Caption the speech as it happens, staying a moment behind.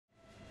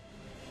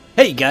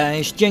Hey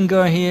guys,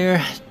 Jengar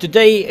here.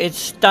 Today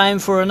it's time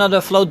for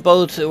another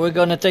floatboat. We're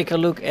gonna take a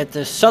look at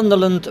the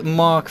Sunderland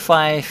Mk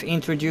V,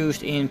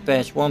 introduced in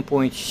patch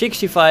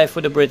 1.65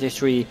 for the British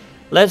 3.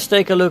 Let's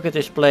take a look at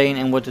this plane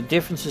and what the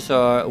differences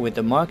are with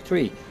the Mark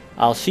III.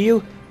 I'll see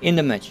you in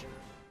the match.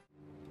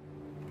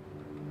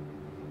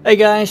 Hey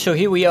guys, so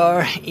here we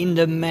are in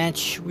the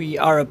match. We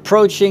are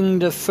approaching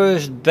the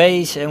first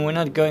base and we're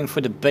not going for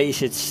the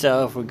base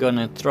itself. We're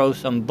gonna throw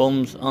some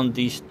bombs on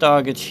these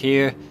targets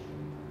here.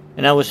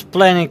 And I was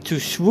planning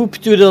to swoop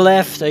to the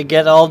left and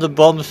get all the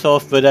bombs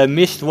off, but I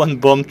missed one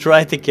bomb,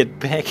 tried to get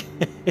back.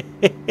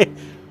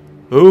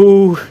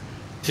 Ooh,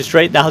 to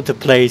straighten out the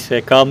place,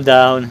 calm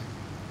down.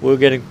 We're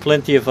getting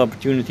plenty of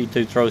opportunity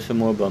to throw some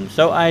more bombs.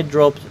 So I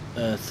dropped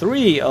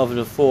 3 of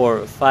the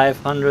 4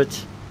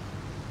 500s.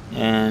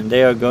 And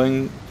they are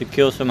going to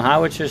kill some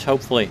howitzers,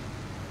 hopefully.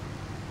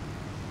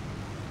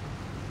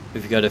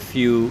 We've got a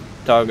few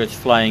targets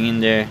flying in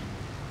there,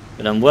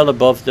 but I'm well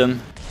above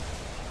them.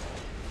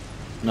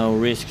 No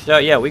risk. So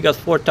yeah, we got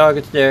 4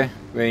 targets there.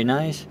 Very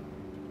nice.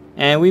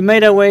 And we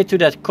made our way to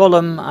that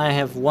column. I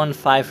have 1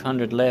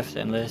 500 left,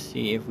 and let's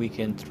see if we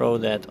can throw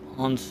that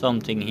on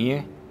something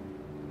here.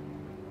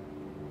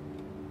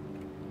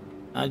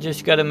 I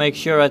just gotta make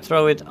sure I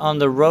throw it on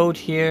the road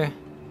here.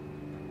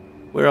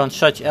 We're on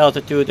such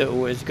altitude that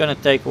it's gonna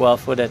take a while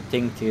for that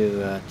thing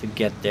to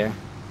get there.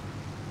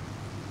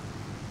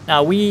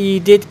 Now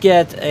we did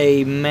get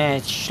a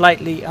match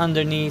slightly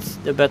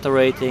underneath the battle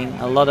rating,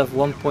 a lot of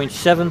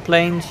 1.7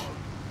 planes.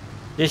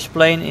 This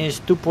plane is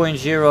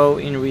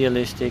 2.0 in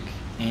realistic,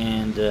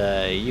 and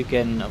you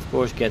can of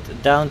course get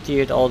down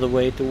tiered all the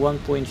way to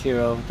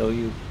 1.0, though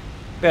you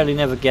barely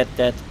never get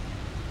that.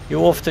 You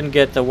often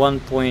get the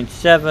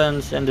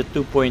 1.7s and the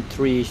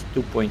 2.3s,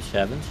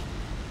 2.7s.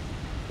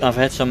 I've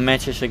had some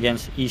matches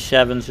against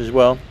E7s as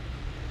well,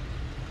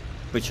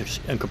 which is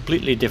a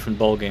completely different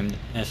ballgame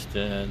as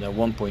the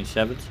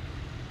 1.7s.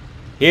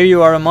 Here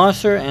you are a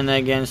master, and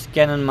against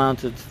cannon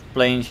mounted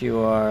planes you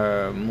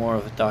are more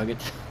of a target.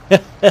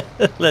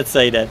 Let's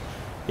say that.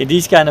 In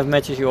these kind of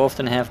matches you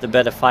often have the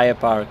better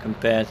firepower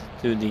compared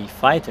to the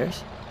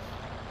fighters.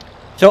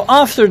 So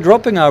after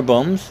dropping our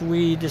bombs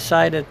we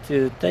decided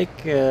to take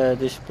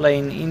this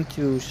plane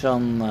into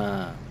some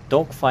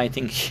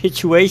dogfighting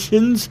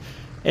situations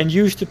and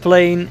use the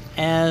plane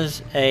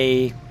as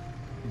a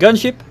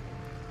gunship.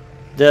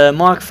 The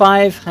Mark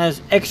V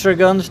has extra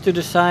guns to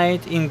the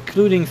side,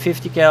 including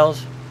 50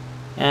 cals,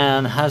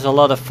 and has a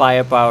lot of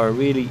firepower.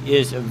 Really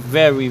is a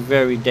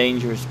very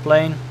dangerous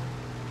plane.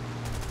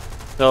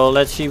 So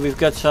let's see, we've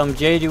got some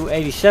JDU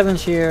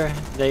 87s here.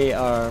 They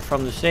are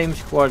from the same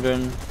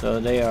squadron, so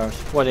they are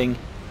squatting,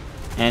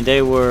 and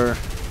they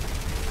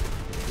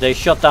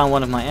shot down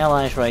one of my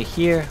allies right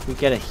here. We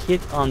get a hit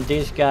on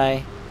this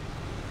guy,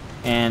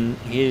 and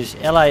his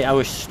ally, I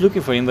was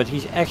looking for him, but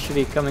he's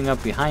actually coming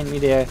up behind me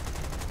there.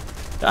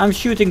 I'm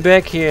shooting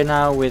back here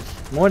now with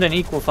more than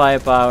equal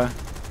firepower,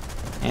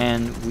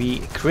 and we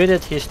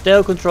critted his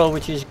tail control,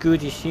 which is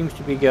good. He seems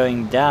to be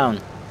going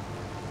down.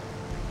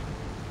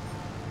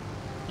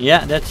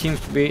 Yeah, that seems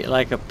to be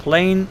like a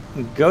plane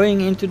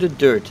going into the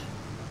dirt.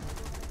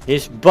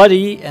 His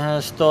buddy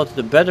has thought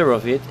the better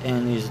of it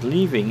and is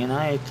leaving, and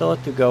I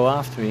thought to go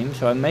after him,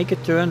 so I make a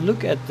turn.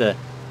 Look at the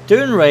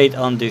turn rate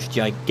on this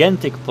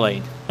gigantic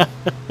plane.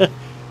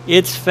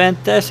 It's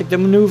fantastic. The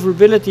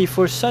maneuverability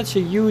for such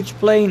a huge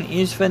plane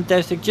is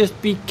fantastic. Just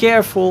be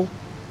careful,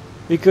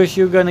 because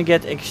you're gonna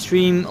get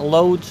extreme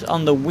loads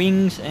on the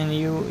wings, and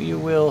you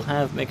will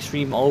have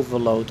extreme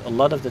overload a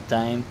lot of the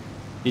time.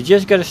 You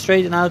just gotta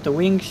straighten out the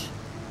wings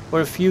for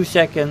a few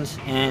seconds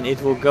and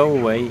it will go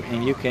away,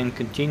 and you can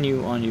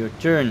continue on your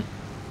turn.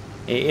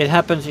 It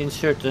happens in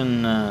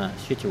certain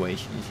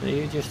situations, so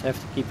you just have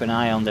to keep an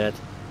eye on that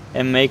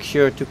and make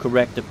sure to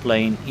correct the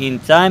plane in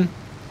time.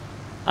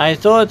 I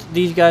thought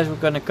these guys were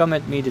gonna come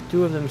at me, the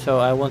 2 of them, so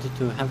I wanted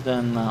to have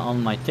them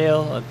on my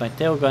tail, at my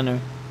tail gunner.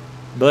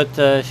 But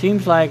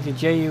seems like the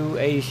JU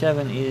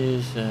 87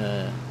 is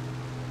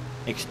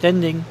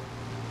extending,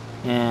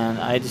 and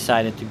I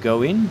decided to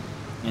go in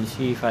and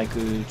see if I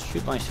could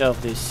shoot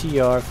myself this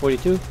CR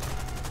 42.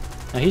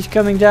 Now he's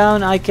coming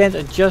down. I can't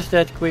adjust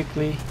that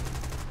quickly,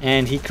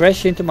 and he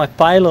crashed into my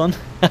pylon.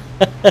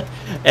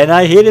 And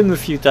I hit him a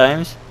few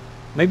times.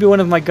 Maybe one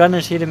of my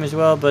gunners hit him as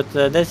well, but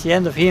that's the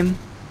end of him.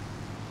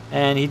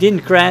 And he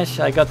didn't crash.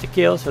 I got the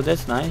kill, so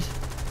that's nice.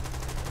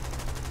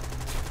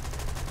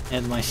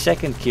 And my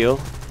second kill.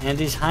 And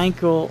this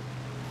Heinkel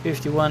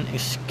 51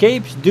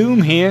 escapes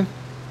doom here.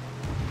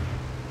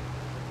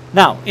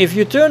 Now, if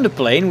you turn the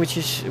plane, which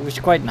is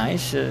quite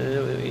nice,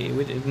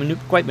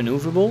 quite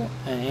maneuverable,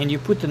 and you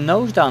put the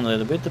nose down a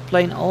little bit, the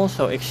plane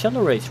also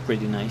accelerates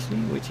pretty nicely,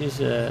 which is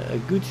a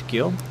good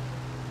skill.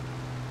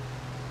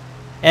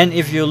 And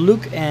if you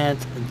look at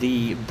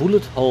the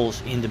bullet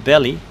holes in the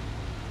belly,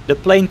 the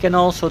plane can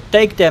also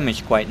take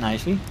damage quite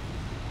nicely.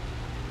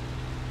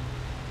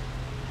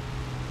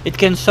 It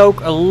can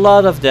soak a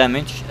lot of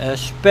damage,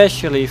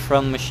 especially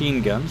from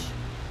machine guns.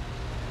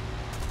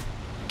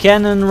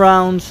 cannon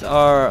rounds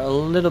are a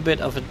little bit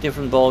of a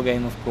different ball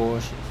game, of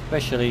course,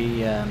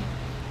 especially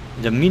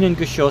the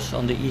Minengeschoss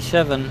on the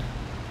E7,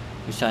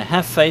 which I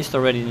have faced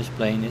already in this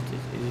plane. It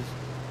is,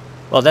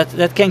 well,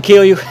 that can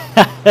kill you,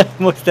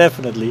 most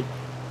definitely.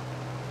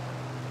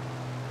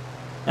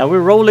 Now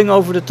we're rolling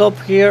over the top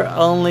here,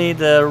 only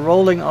the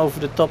rolling over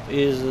the top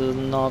is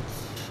not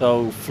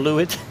so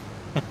fluid.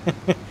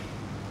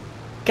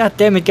 God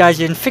damn it, guys,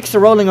 you didn't fix the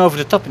rolling over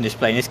the top in this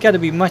plane. It's got to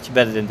be much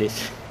better than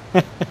this.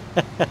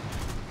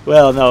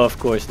 Well, no, of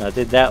course not.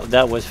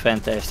 That was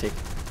fantastic.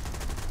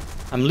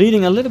 I'm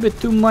leading a little bit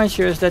too much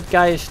here as that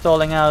guy is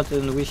stalling out,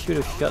 and we should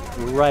have shot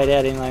right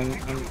at him.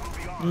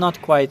 I'm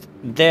not quite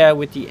there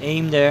with the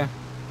aim there.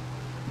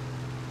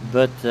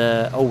 But,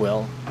 oh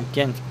well, we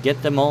can't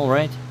get them all,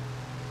 right?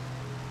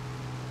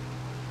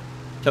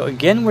 So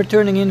again, we're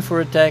turning in for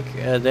attack.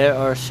 There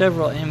are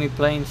several enemy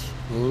planes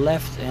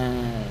left,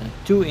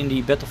 2 in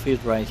the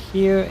battlefield right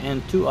here,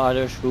 and 2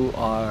 others who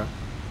are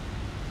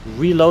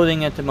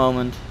reloading at the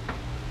moment,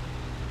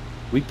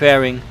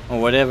 repairing, or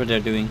whatever they're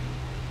doing.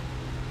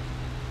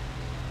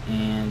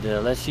 And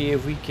let's see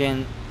if we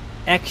can,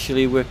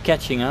 actually we're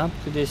catching up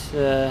to this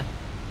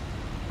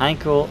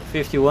Mk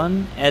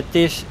 51 at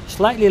this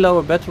slightly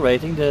lower battle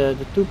rating, the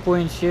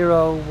 2.0,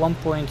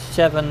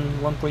 1.7,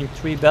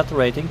 1.3 battle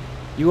rating.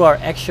 You are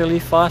actually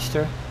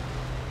faster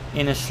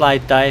in a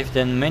slide dive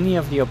than many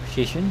of the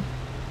opposition,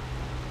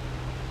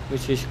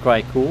 which is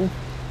quite cool.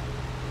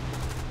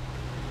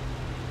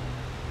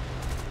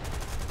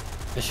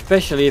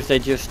 Especially if they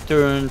just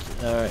turned,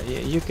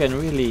 you can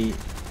really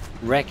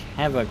wreak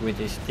havoc with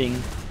this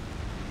thing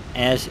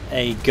as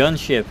a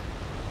gunship.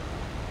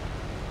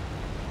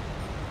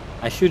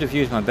 I should have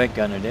used my back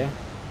gunner there.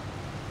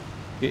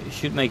 You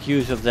should make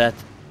use of that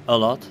a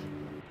lot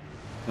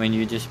when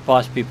you just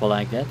pass people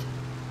like that.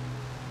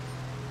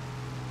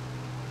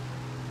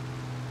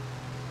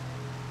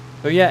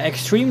 So yeah,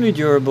 extremely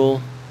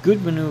durable,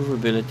 good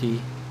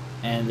maneuverability,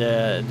 and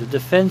the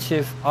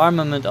defensive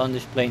armament on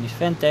this plane is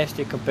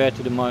fantastic compared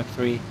to the Mark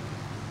III.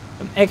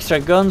 Some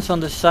extra guns on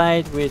the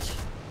side which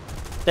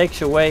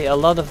takes away a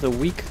lot of the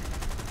weak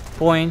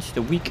points,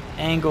 the weak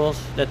angles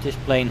that this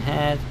plane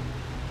had.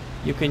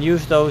 You can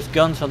use those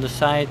guns on the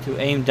side to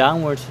aim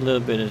downwards a little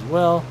bit as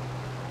well.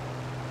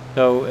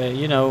 So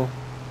you know,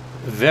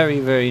 very,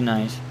 very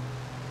nice.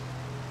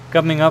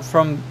 Coming up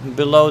from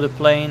below the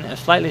plane,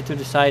 slightly to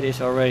the side,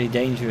 is already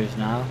dangerous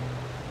now.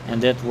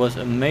 And that was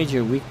a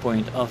major weak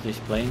point of this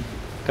plane.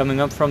 Coming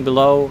up from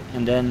below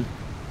and then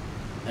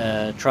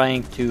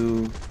trying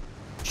to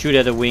shoot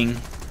at a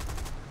wing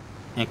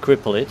and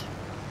cripple it.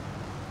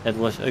 That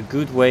was a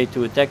good way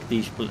to attack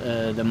these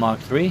the Mark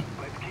III.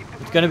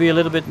 It's going to be a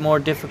little bit more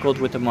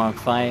difficult with the Mark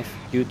V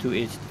due to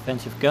its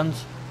defensive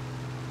guns.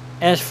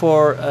 As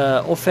for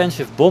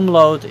offensive bomb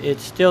load,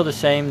 it's still the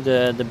same.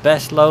 The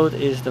best load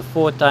is the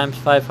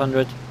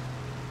 4x500,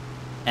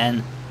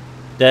 and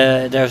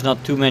there's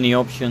not too many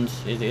options.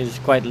 It is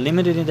quite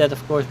limited in that,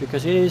 of course,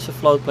 because it is a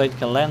float plate,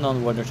 can land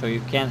on water, so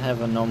you can't have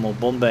a normal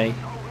bomb bay.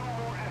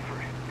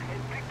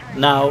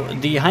 Now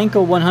the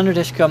Mk 100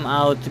 has come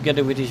out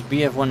together with his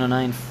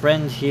BF-109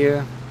 friend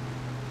here,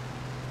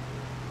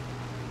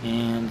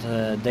 and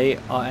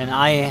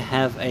I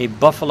have a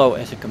Buffalo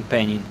as a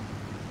companion.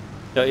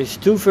 So it's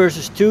 2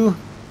 versus 2,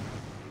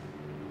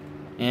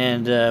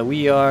 and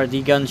we are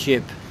the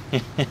gunship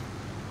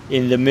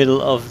in the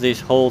middle of this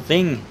whole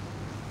thing.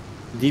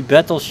 The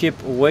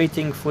battleship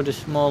waiting for the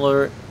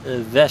smaller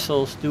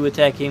vessels to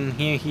attack him.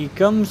 Here he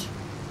comes.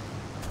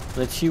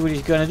 Let's see what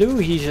he's gonna do.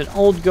 He's an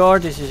old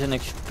guard. This is an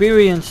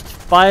experienced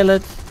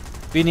pilot,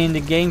 been in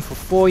the game for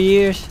 4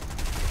 years,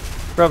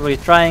 probably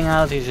trying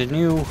out his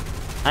new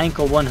Mk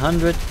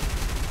 100.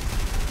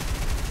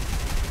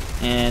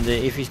 And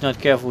if he's not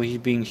careful, he's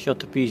being shot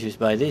to pieces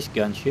by this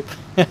gunship.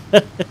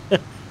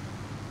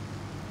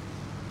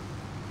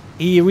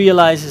 He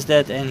realizes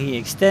that and he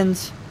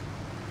extends.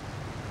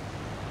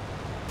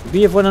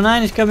 The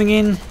BF-109 is coming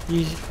in.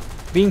 He's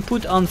being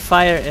put on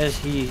fire as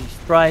he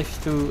strives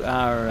through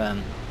our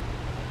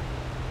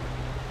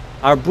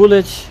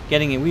bullets.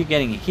 We're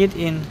getting a hit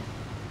in.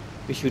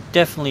 We should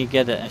definitely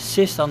get an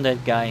assist on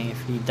that guy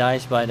if he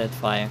dies by that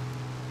fire,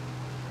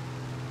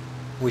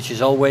 which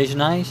is always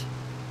nice.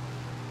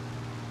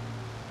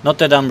 Not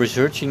that I'm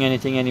researching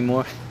anything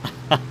anymore.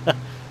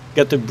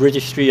 Got the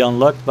British tree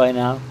unlocked by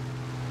now.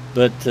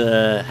 But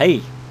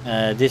hey,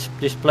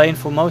 this plane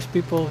for most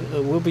people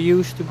will be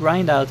used to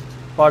grind out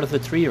part of the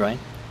tree, right?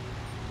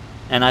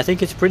 And I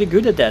think it's pretty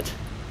good at that.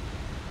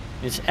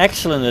 It's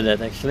excellent at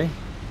that, actually.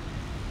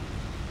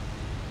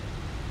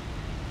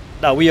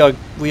 Now we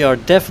are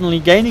definitely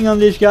gaining on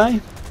this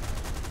guy.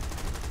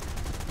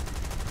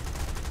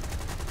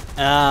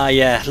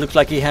 Yeah, looks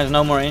like he has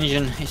no more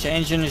engine. His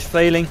engine is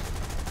failing.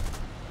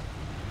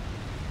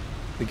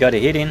 We got a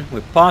hit in.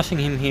 We're passing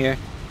him here.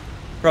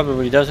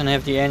 Probably doesn't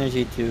have the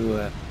energy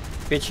to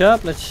pitch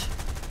up. Let's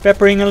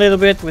peppering a little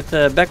bit with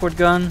the backward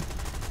gun,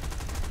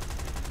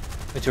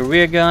 with the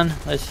rear gun.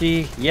 Let's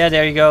see. Yeah,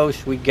 there he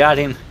goes. We got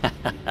him.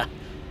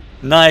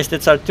 Nice.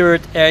 That's our third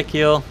air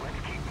kill.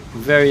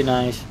 Very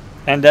nice.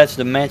 And that's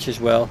the match as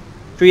well.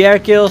 3 air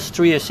kills,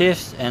 3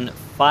 assists and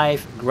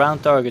 5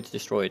 ground targets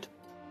destroyed.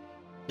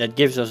 That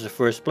gives us the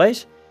first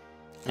place.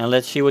 And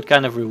let's see what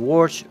kind of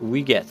rewards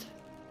we get.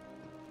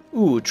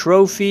 Ooh,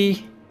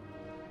 trophy.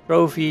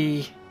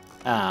 Trophy.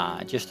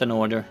 Ah, just an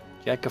order.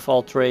 Jack of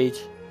all trades.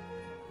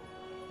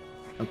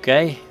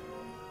 Okay.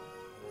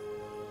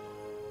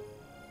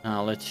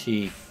 Now let's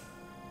see.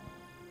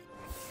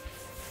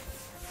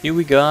 Here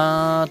we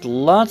got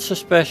lots of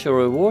special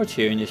rewards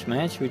here in this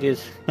match. We did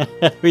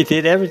we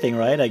did everything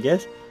right, I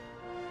guess.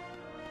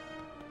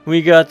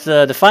 We got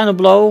the final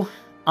blow,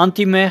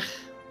 anti-mech,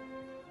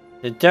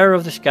 the terror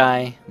of the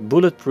sky,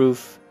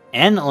 bulletproof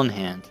and on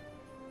hand.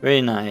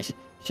 Very nice.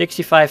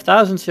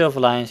 65,000 silver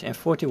lines and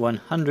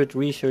 4100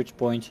 research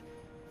points.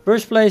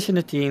 First place in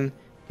the team.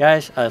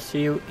 Guys, I'll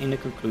see you in the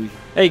conclusion.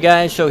 Hey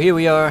guys, so here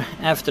we are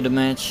after the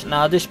match.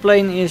 Now this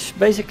plane is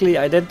basically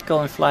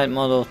identical in flight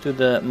model to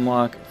the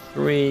Mark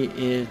III.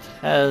 It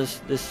has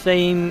the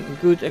same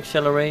good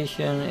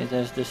acceleration, it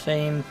has the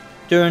same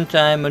turn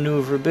time,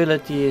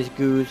 maneuverability is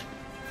good.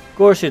 Of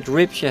course it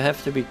rips, you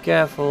have to be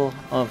careful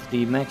of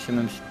the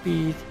maximum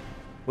speed,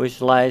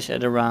 which lies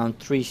at around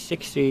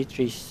 360,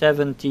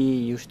 370.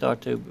 You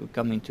start to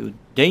come into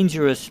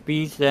dangerous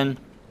speeds then,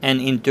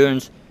 and in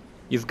turns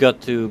you've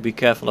got to be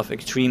careful of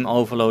extreme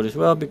overload as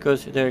well,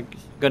 because there's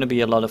going to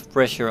be a lot of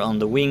pressure on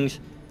the wings.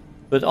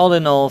 But all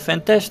in all,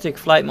 fantastic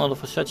flight model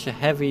for such a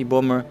heavy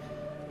bomber.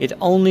 It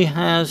only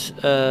has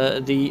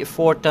the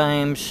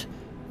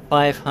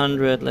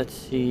 4x500, let's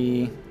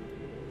see.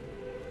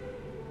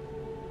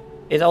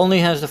 It only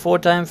has the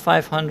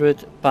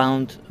 4x500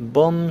 pound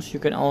bombs. You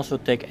can also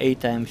take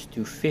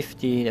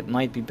 8x250. That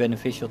might be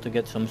beneficial to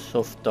get some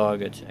soft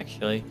targets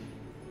actually.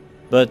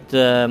 But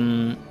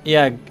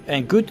yeah,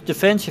 and good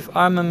defensive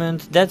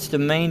armament. That's the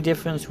main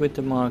difference with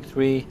the Mark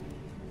III.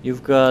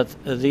 You've got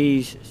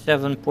these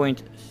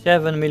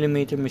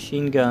 7.7mm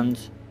machine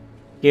guns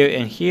here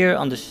and here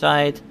on the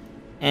side,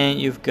 and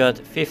you've got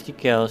 50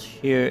 cals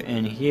here,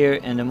 and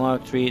the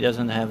Mark III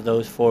doesn't have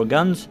those 4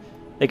 guns.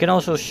 They can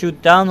also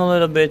shoot down a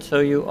little bit, so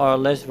you are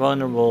less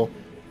vulnerable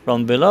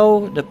from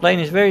below. The plane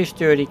is very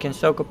sturdy, can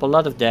soak up a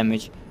lot of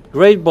damage.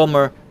 Great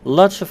bomber,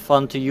 lots of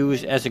fun to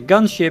use as a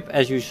gunship,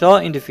 as you saw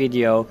in the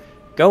video.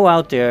 Go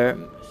out there,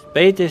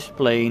 spade this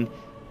plane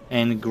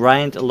and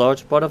grind a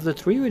large part of the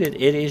tree with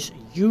it. It is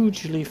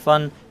hugely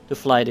fun to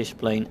fly this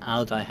plane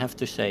out, I have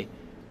to say.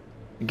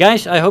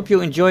 Guys, I hope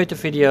you enjoyed the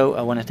video.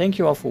 I want to thank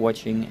you all for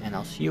watching, and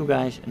I'll see you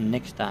guys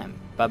next time.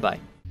 Bye bye.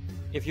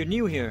 If you're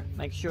new here,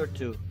 make sure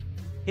to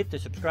hit the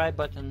subscribe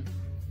button,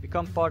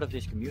 become part of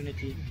this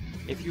community.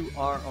 If you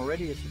are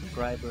already a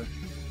subscriber,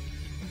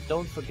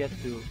 don't forget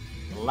to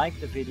like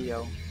the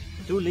video,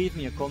 do leave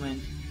me a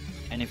comment,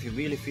 and if you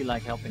really feel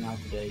like helping out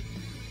today,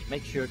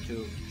 make sure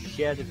to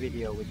share the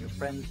video with your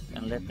friends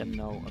and let them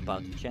know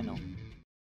about the channel.